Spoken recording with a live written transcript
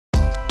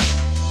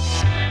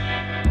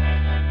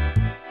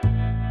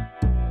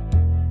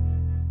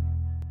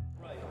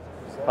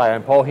Hi,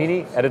 I'm Paul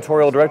Heney,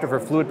 Editorial Director for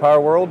Fluid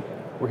Power World.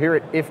 We're here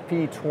at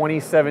IFPE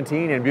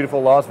 2017 in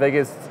beautiful Las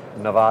Vegas,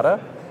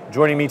 Nevada.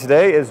 Joining me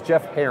today is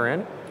Jeff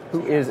Herrin,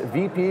 who is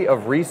VP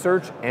of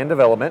Research and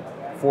Development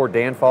for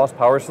Danfoss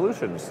Power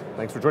Solutions.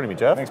 Thanks for joining me,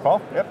 Jeff. Thanks,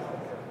 Paul. Yep.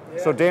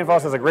 So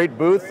Danfoss has a great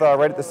booth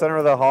right at the center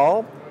of the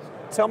hall.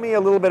 Tell me a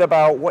little bit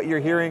about what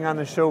you're hearing on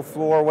the show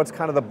floor. What's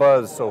kind of the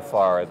buzz so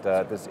far at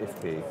this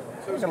IFPE?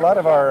 A lot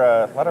of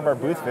our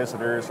booth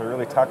visitors are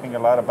really talking a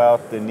lot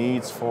about the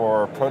needs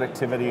for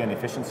productivity and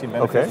efficiency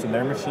benefits in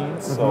their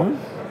machines. So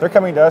they're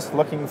coming to us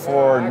looking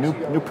for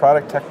new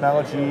product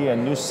technology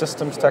and new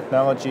systems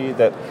technology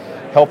that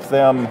help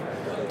them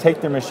take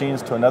their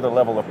machines to another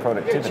level of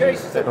productivity.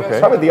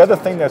 Probably the other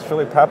thing that's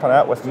really popping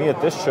out with me at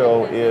this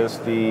show is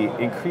the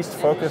increased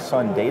focus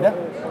on data.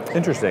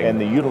 Interesting. And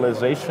the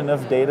utilization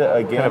of data,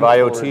 again. Kind of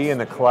IoT in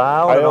the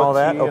cloud and all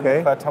that? And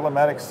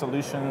telematics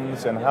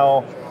solutions, and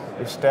how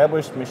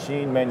established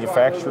machine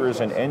manufacturers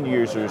and end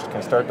users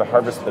can start to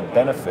harvest the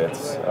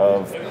benefits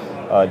of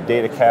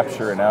data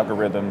capture and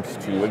algorithms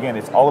to, again,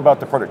 it's all about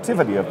the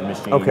productivity of the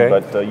machine,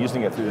 but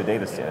using it through the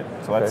data set.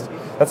 So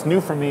that's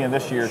new for me in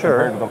this year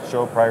compared to the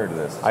show prior to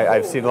this.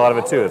 I've seen a lot of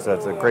it too, so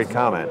that's a great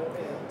comment.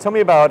 Tell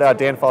me about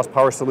Danfoss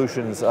Power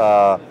Solutions.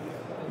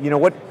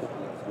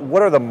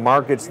 What are the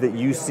markets that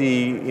you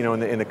see,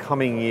 in the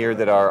coming year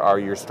that are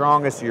your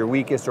strongest, your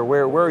weakest, or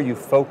where are you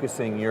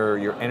focusing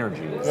your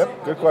energies?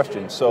 Yep, good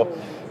question. So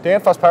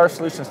Danfoss Power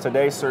Solutions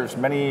today serves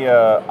many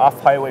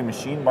off-highway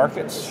machine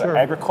markets.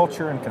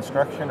 Agriculture and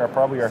construction are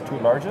probably our two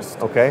largest.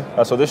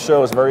 So this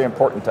show is very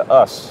important to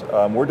us.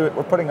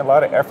 We're putting a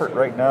lot of effort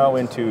right now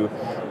into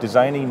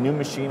designing new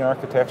machine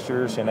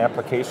architectures and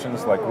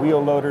applications like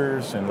wheel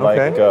loaders and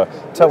like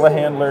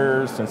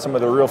telehandlers and some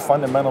of the real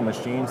fundamental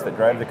machines that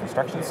drive the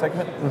construction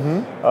segment.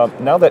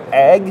 Now that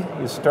ag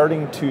is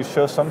starting to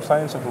show some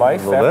signs of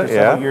life after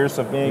several years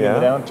of being in the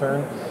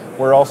downturn,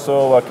 we're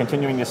also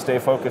continuing to stay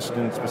focused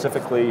in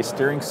specifically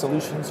steering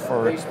solutions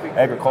for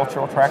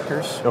agricultural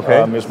tractors.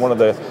 Is one of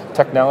the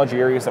technology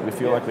areas that we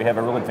feel like we have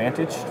a real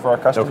advantage for our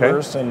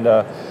customers. And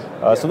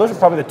so those are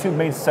probably the two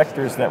main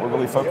sectors that we're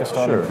really focused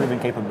on improving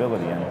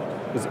capability in.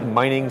 Is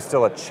mining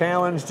still a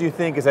challenge, do you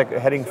think? Is that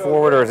heading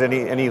forward, or is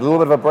any little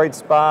bit of a bright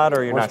spot,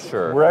 or you're not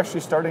sure? We're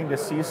actually starting to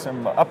see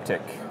some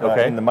uptick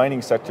in the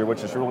mining sector, which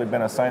has really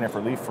been a sign of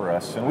relief for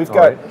us. And we've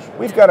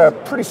got a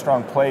pretty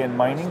strong play in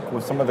mining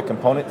with some of the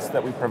components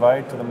that we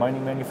provide to the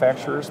mining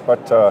manufacturers,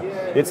 but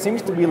it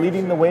seems to be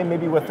leading the way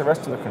maybe with the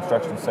rest of the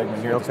construction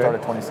segment here at the start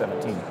of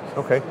 2017.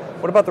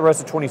 What about the rest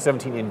of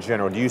 2017 in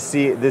general? Do you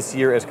see this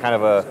year as kind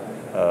of a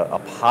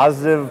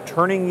positive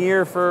turning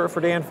year for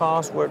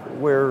Danfoss?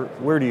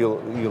 Where do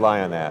you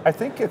lie on that? I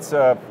think it's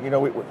the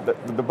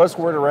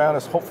buzzword around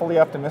is hopefully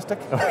optimistic.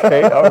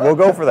 We'll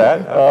go for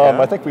that.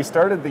 I think we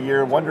started the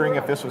year wondering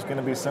if this was going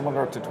to be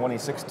similar to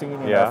 2016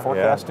 in our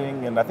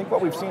forecasting, and I think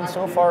what we've seen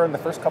so far in the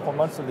first couple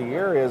months of the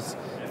year is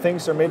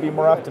things are maybe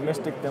more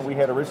optimistic than we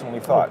had originally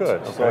thought.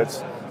 So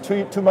it's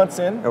two months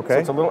in, so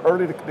it's a little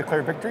early to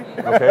declare victory.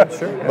 But I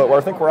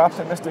think we're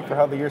optimistic for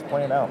how the year's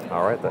playing out.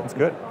 All right, that's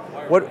good.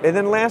 And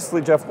then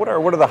lastly, Jeff, what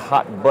are the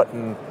hot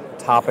button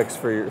topics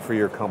for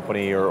your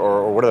company,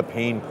 or what are the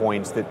pain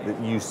points that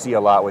you see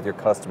a lot with your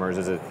customers?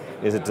 Is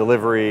it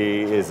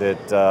delivery? Is it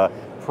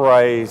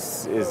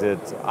price? Is it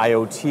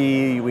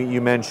IoT?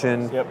 You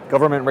mentioned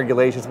government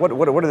regulations. What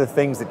are the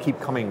things that keep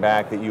coming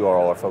back that you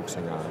all are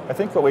focusing on? I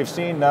think what we've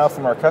seen now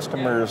from our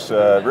customers,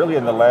 really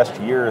in the last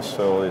year or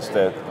so, is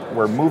that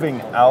we're moving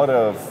out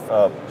of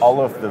all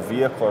of the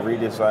vehicle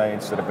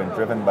redesigns that have been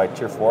driven by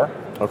Tier 4.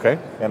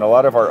 And a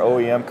lot of our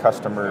OEM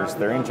customers,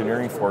 their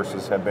engineering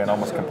forces have been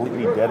almost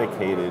completely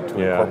dedicated to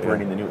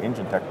incorporating the new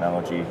engine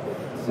technology,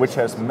 which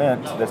has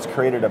meant that's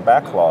created a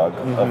backlog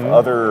of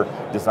other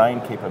design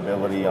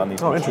capability on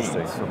these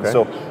machines.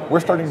 So we're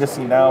starting to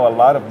see now a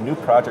lot of new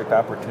project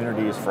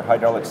opportunities for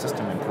hydraulic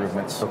system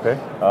improvements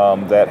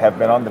that have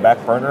been on the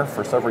back burner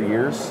for several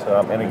years.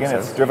 And again,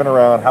 it's driven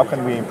around how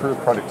can we improve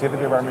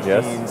productivity of our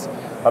machines,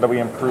 how do we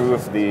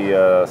improve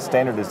the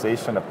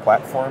standardization of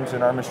platforms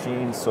in our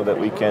machines so that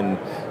we can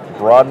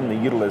broaden the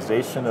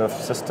utilization of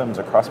systems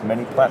across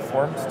many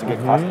platforms to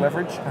get cost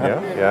leverage.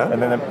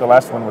 And then the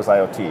last one was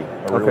IoT.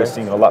 We're really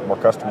seeing a lot more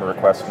customer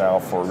requests now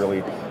for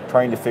really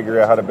trying to figure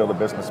out how to build a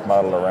business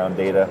model around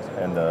data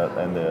and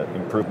the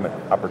improvement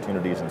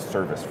opportunities in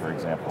service, for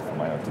example, from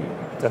IoT.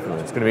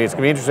 Definitely, it's going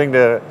to be interesting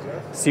to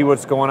see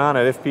what's going on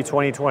at IFPE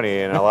 2020,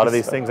 and a lot of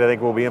these things I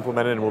think will be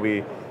implemented and will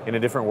be in a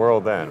different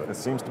world then. It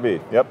seems to be.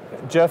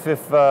 Jeff,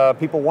 if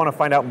people want to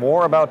find out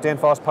more about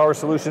Danfoss Power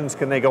Solutions,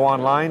 can they go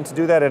online to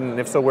do that? And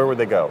if so, where would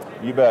they go?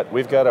 You bet.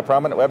 We've got a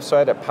prominent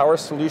website at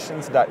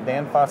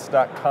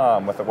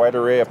powersolutions.danfoss.com with a wide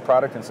array of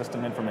product and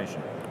system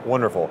information.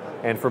 Wonderful.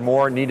 And for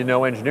more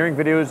need-to-know engineering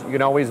videos, you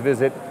can always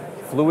visit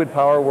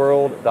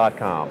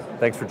fluidpowerworld.com.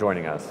 Thanks for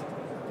joining us.